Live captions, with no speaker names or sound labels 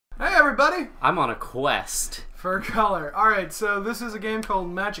everybody? I'm on a quest. For color. Alright, so this is a game called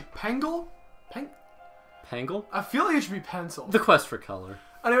Magic Pengel? Pengel? I feel like it should be Pencil. The quest for color.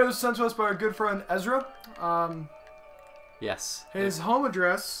 Anyway, it was sent to us by our good friend Ezra. Yes. His home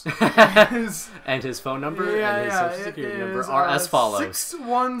address is... and his phone number and his social security number is, are as follows.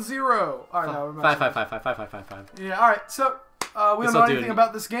 610. Alright, no, we're 5555555. Yeah, alright, so we don't know anything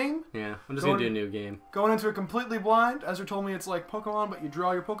about this game. Yeah, I'm just going to do a new game. Going into it completely blind. Ezra told me it's like Pokemon, but you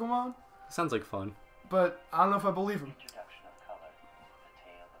draw your Pokemon. Sounds like fun. But I don't know if I believe him.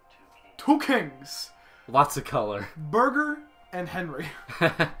 Two kings. Lots of color. Burger and Henry.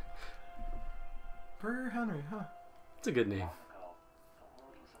 Burger Henry, huh? It's a good name.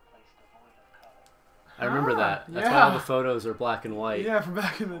 I remember that. That's yeah. why all the photos are black and white. Yeah, from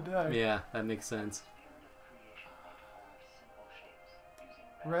back in the day. Yeah, that makes sense.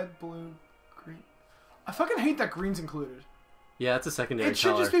 Red, blue, green. I fucking hate that green's included. Yeah, it's a secondary color. It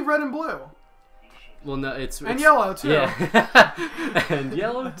should just be red and blue. Well, no, it's... And yellow, too. Yeah. And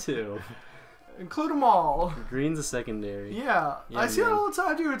yellow, too. Include them all. Green's a secondary. Yeah. I see that all the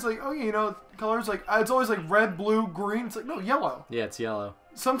time, dude. It's like, oh, yeah, you know, colors like... It's always like red, blue, green. It's like, no, yellow. Yeah, it's yellow.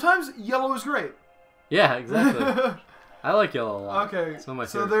 Sometimes yellow is great. Yeah, exactly. I like yellow a lot. Okay. It's one of my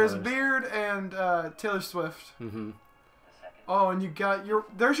so favorite there's colors. Beard and Taylor Swift. Mm-hmm. Oh, and you got your...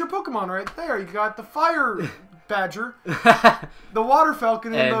 There's your Pokemon right there. You got the Fire Badger, the Water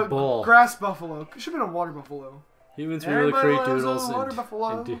Falcon, and the Bull. Grass Buffalo. Should have been a Water Buffalo. Humans really create doodles. Water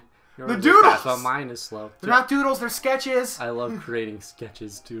Buffalo. The doodles! But mine is slow. They're not doodles, they're sketches. I love creating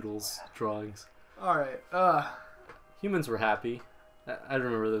sketches, doodles, drawings. Alright, Humans were happy. I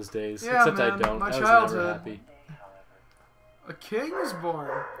remember those days. Yeah, Except man, I don't. my I was childhood. never happy. A king was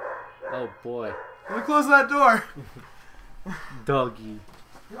born. Oh boy. Let me close that door. Doggy.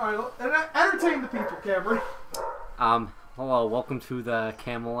 Alright, entertain the people, Cameron. Hello, welcome to the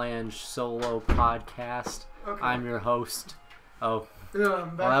Camelange Solo Podcast. Okay. I'm your host. Oh. Yeah,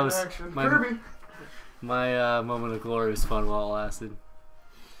 I'm back in action. Kirby. My moment of glory was fun while it lasted.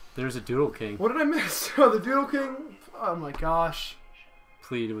 There's a Doodle King. What did I miss? Oh, the Doodle King? Oh my gosh.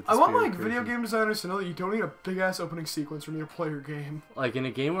 Pleaded with the I want spirit like video game designers to know that you don't need a big ass opening sequence when you play your game. Like in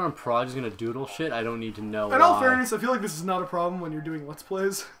a game where I'm probably just gonna doodle shit, I don't need to know. In all fairness, I feel like this is not a problem when you're doing Let's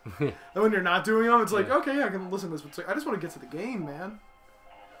Plays. And when you're not doing them, it's like, okay, yeah, I can listen to this. But it's like, I just want to get to the game, man.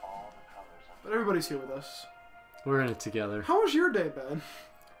 But everybody's here with us. We're in it together. How was your day, Ben?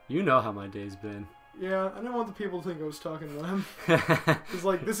 You know how my day's been. Yeah, I didn't want the people to think I was talking to them. It's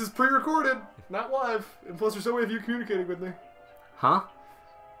like, this is pre-recorded, not live. And plus, there's no way of you communicating with me. Huh?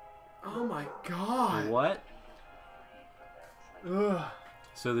 Oh my god. What? Ugh.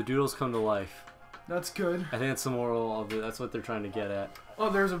 So the doodles come to life. That's good. I think that's the moral of it. That's what they're trying to get at. Oh,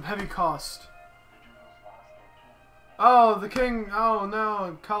 there's a heavy cost. Oh, the king. Oh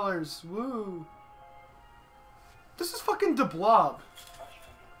no, colors. Woo. This is fucking De Blob.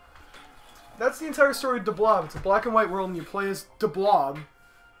 That's the entire story of De Blob. It's a black and white world and you play as De Blob.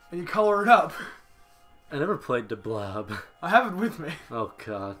 And you color it up. I never played De Blob. I have it with me. Oh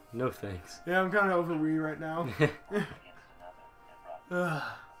god, no thanks. Yeah, I'm kind of over Wii right now.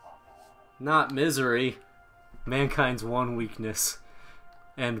 Not misery. Mankind's one weakness.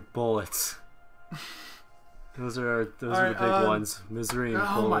 And bullets. Those are the big ones. Misery and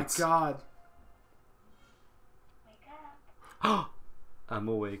bullets. Oh my god. I'm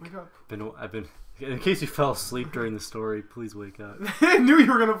awake. Wake up. I've been. In case you fell asleep during the story, please wake up. I knew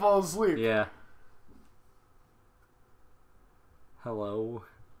you were gonna fall asleep. Yeah. Hello.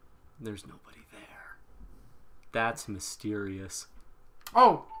 There's nobody there. That's mysterious.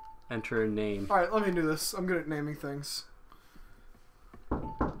 Oh. Enter a name. All right, let me do this. I'm good at naming things.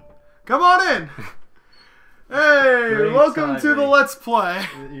 Come on in. Hey, Great welcome to the Let's Play.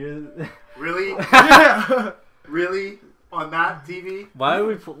 Really? Yeah. Really? On that TV? Why are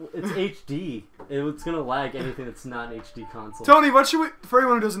we? It's HD. It's gonna lag anything that's not an HD console. Tony, what should we? For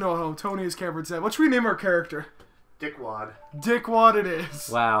anyone who doesn't know at home, Tony is Cameron said. What should we name our character? Dickwad. Dickwad it is.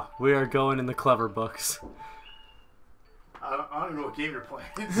 Wow, we are going in the clever books. I don't even know what game you're playing.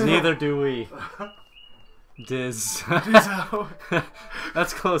 Neither do we. Dizzo.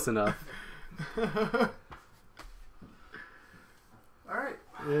 That's close enough. Alright.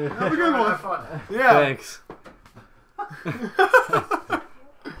 Yeah. Have a good one. Have fun. Yeah. Thanks.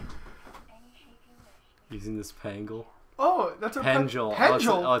 Using this Pengel. Oh, that's a Pengel.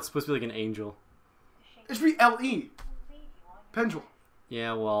 Pengel. Oh, it's supposed to be like an angel. It should be L-E. Pengel.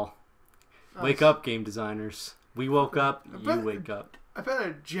 Yeah, well. Nice. Wake up, game designers. We woke up, you wake up. I bet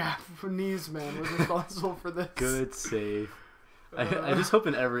a Japanese man was responsible for this. Good save. I just hope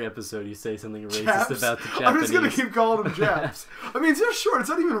in every episode you say something racist Japs? about the Japanese. I'm just gonna keep calling them Japs. I mean, it's just short. It's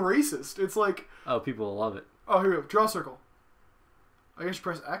not even racist. It's like, Oh, people will love it. oh, here we go. Draw a circle. I guess you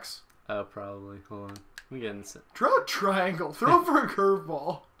press X. Oh, probably. Hold on. Let me get in. Draw a triangle. Throw it for a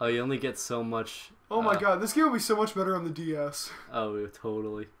curveball. Oh, you only get so much. Oh my god, this game will be so much better on the DS Oh,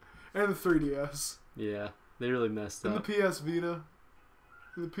 totally. and the 3DS Yeah, they really messed and the up. PS Vita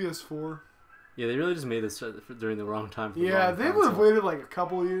and the PS4. Yeah, they really just made this during the wrong time. For the Yeah, wrong they would have console. waited like a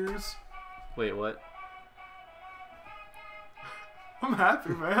couple years. Wait, what? I'm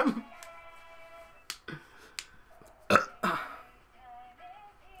happy, man.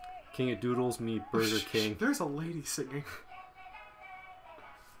 King of Doodles meet Burger King. There's a lady singing.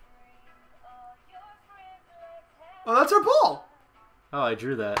 Oh, that's our ball! Oh, I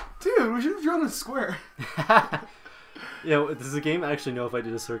drew that. Dude, we should have drawn a square. Yeah, does the game actually know if I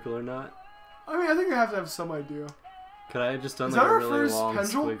did a circle or not? I mean, I think I have to have some idea. Could I have just done Is like that a our really first long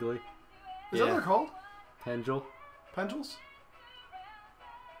Pengel? squiggly? Is that what they're called? Pengel. Pendles?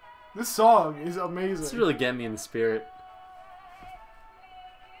 This song is amazing. This really get me in the spirit.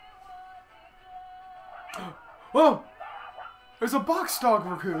 Whoa! There's a box dog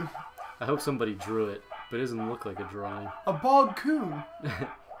raccoon. I hope somebody drew it, but it doesn't look like a drawing. A bog coon.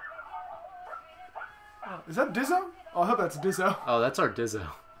 Is that Dizzo? Oh, I hope that's Dizzo. Oh, that's our Dizzo.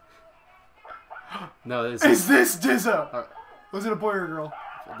 No, Is this Dizzo? Was it a boy or a girl?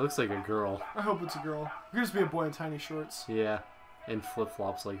 it looks like a girl. I hope it's a girl. It could just be a boy in tiny shorts. Yeah, and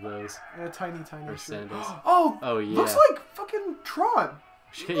flip-flops like those. And a tiny Or shirt. sandals. Oh! Oh, yeah. Looks like fucking Tron.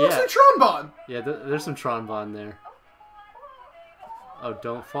 Yeah, Looks like Tron. yeah there's some Tron there. Oh,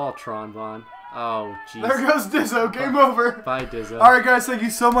 don't fall, Tron. Oh, jeez. There goes Dizzo. Game over. Bye, Dizzo. Alright, guys. Thank you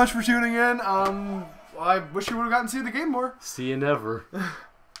so much for tuning in. I wish you would have gotten to see the game more. See you never. Alright.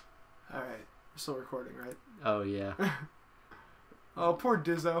 We're still recording, right? Oh, yeah. Oh, poor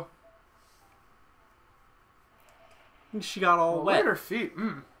Dizzo. She got all Look wet. at her feet.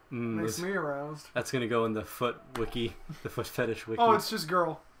 Makes This- me aroused. That's gonna go in the foot wiki, the foot fetish wiki. Oh, it's just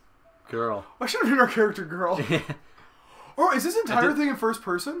girl. Girl. Why should have been our character girl? Or is this entire did- thing in first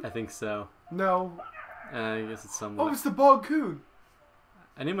person? I think so. No. I guess it's Oh, somewhat. it's the bog coon.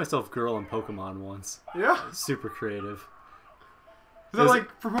 I named myself Girl in Pokemon once. Yeah. Super creative. Is that was-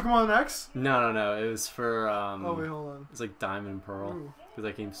 like for Pokemon X? No. It was for Oh wait, hold on. it's like Diamond and Pearl Ooh. because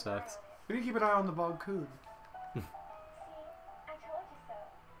that game sucks. We need to keep an eye on the bog coon.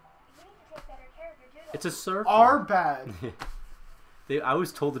 It's a circle. Are bad. I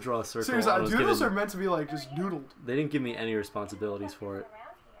was told to draw a circle. Seriously, and I was doodles given- are meant to be like just doodled. They didn't give me any responsibilities for it.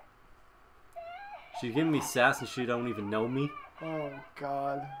 She's giving me sass and she don't even know me. Oh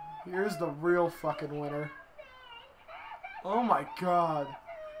god. Here's the real fucking winner. Oh my god.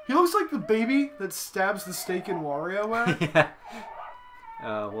 He looks like the baby that stabs the steak in WarioWare.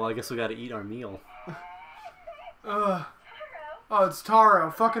 Yeah. Well, I guess we gotta eat our meal. Ugh. Oh, it's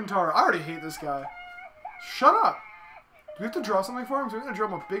Taro. Fucking Taro. I already hate this guy. Shut up. Do we have to draw something for him? So we're gonna draw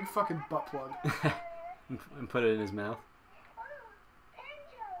him a big fucking butt plug. And put it in his mouth.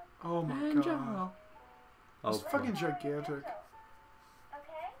 Oh my god. Oh, It's fucking gigantic.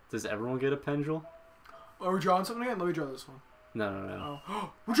 does everyone get a Pengel? Oh, are we drawing something again? Let me draw this one. No.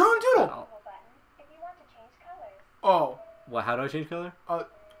 Oh. We're drawing a doodle! Oh. Well, how do I change color?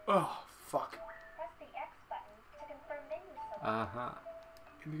 Oh, fuck. Uh-huh.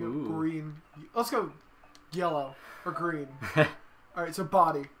 Can you go Ooh. green? Let's go yellow or green. Alright, so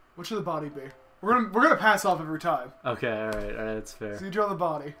body. What should the body be? We're gonna pass off every time. Okay, alright, that's fair. So you draw the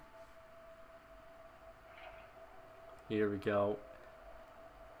body. Here we go.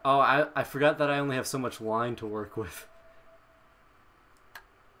 Oh, I forgot that I only have so much line to work with.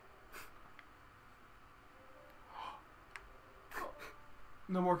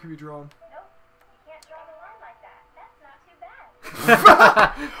 No more can be drawn. Nope, you can't draw the line like that. That's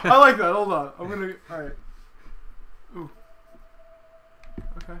not too bad. I like that. Hold on. I'm gonna. Alright. Ooh.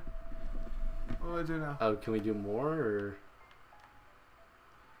 Okay. What do I do now? Oh, can we do more or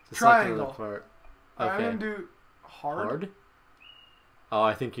Triangle. Part? I'm Okay. gonna do hard. Hard? Oh,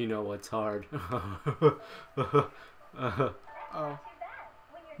 I think you know what's hard. Oh. Too bad.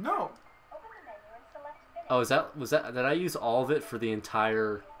 When you're No. open the menu and select finish. Oh, was that did I use all of it for the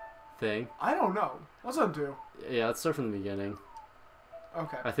entire thing? I don't know. What's that do? Yeah, let's start from the beginning.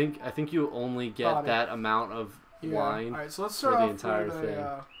 Okay. I think you only get Body. that amount of line. Alright, so let's for start the off entire with thing.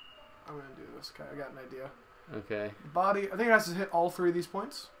 I'm gonna do this. Okay, I got an idea. Okay. Body. I think it has to hit all three of these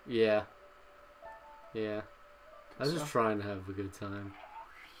points. Yeah. Yeah. I was So- just trying to have a good time.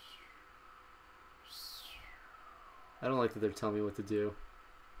 I don't like that they're telling me what to do.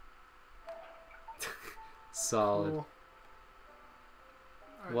 Solid. Cool.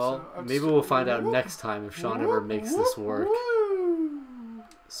 Alright, Well, so maybe we'll find out next time if Sean ever makes this work.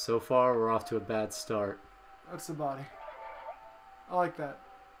 So far, we're off to a bad start. That's the body. I like that.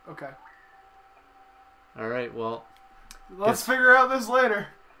 Okay. Alright, well, Let's figure out this later.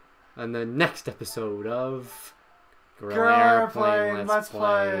 on the next episode of Gorilla Airplane, Let's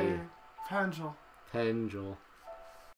play. Pengel. Pengel.